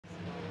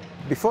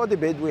before the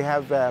bid, we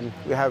have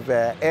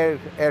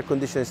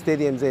air-conditioned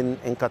stadiums in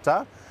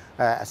Qatar.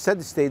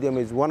 Said Stadium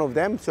is one of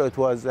them, so it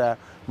was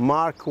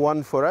Mark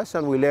 1 for us,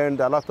 and we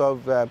learned a lot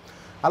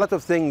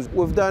of things.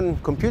 We've done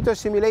computer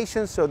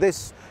simulations, so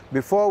this,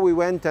 before we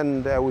went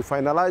and we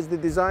finalized the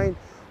design,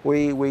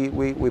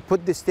 we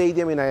put the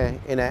stadium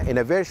in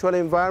a virtual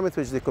environment,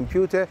 which is the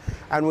computer,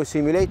 and we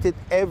simulated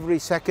every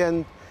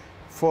second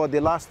for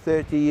the last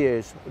 30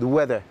 years, the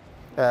weather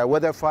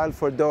file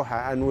for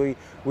Doha, and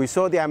we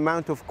saw the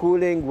amount of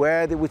cooling,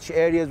 which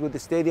areas with the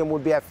stadium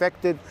would be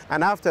affected,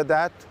 and after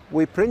that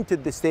we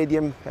printed the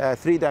stadium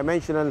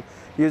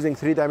using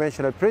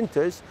three-dimensional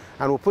printers,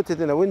 and we put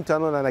it in a wind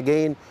tunnel, and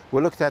again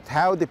we looked at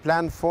how the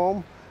plan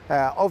form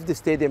of the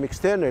stadium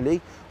externally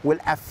will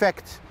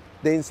affect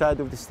the inside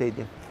of the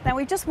stadium. Now,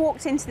 we've just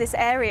walked into this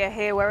area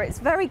here where it's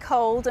very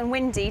cold and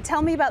windy.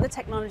 Tell me about the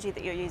technology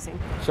that you're using.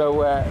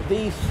 So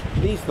these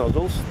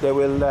nozzles,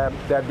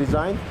 they're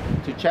designed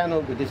to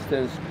channel the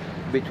distance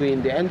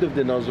between the end of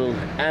the nozzle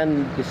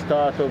and the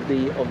start of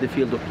the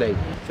field of play.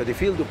 So the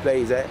field of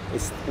play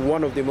is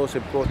one of the most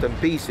important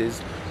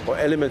pieces or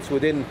elements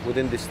within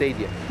the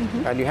stadium.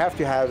 Mm-hmm. And you have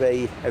to have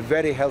a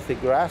very healthy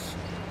grass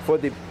for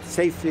the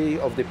safety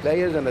of the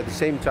players, and at the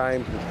same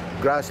time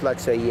grass like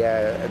say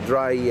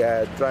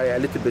a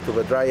little bit of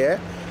a dry air.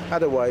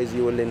 Otherwise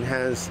you will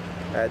enhance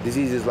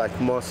diseases like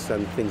moss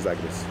and things like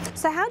this.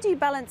 So how do you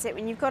balance it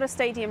when you've got a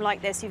stadium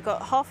like this? You've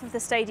got half of the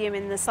stadium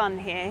in the sun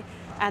here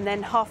and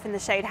then half in the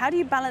shade. How do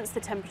you balance the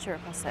temperature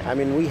across it? I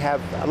mean, we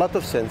have a lot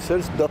of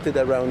sensors dotted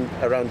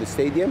around the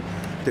stadium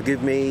to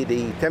give me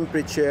the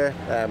temperature,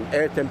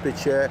 air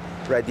temperature,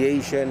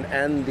 radiation,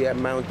 and the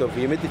amount of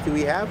humidity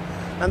we have.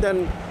 And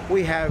then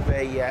we have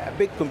a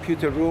big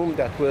computer room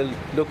that will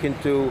look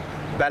into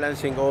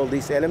balancing all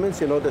these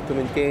elements in order to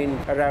maintain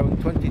around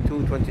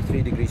 22,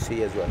 23 degrees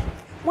C as well.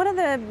 One of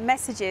the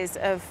messages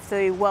of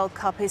the World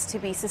Cup is to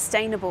be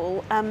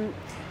sustainable.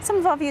 Some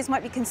of our viewers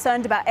might be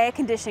concerned about air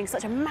conditioning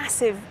such a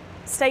massive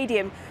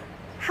stadium.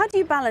 How do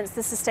you balance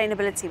the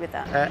sustainability with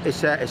that?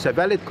 It's a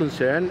valid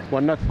concern.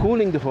 We're not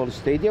cooling the whole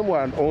stadium,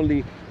 we're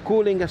only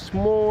cooling a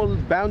small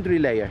boundary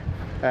layer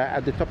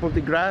at the top of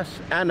the grass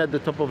and at the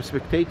top of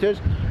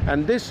spectators,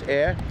 and this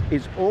air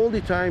is all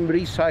the time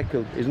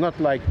recycled. It's not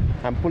like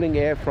I'm pulling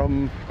air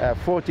from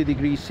 40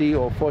 degrees C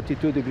or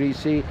 42 degrees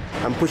C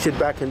and push it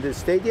back into the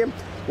stadium.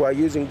 We're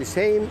using the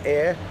same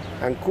air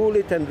and cool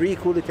it and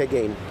recool it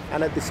again.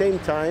 And at the same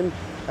time,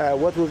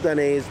 what we've done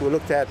is we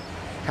looked at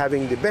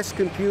having the best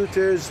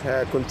computers,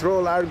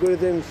 control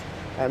algorithms,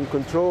 and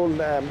control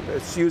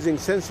using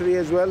sensory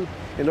as well,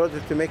 in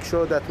order to make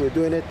sure that we're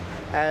doing it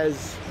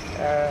as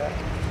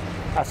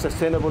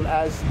sustainable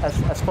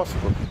as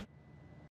possible.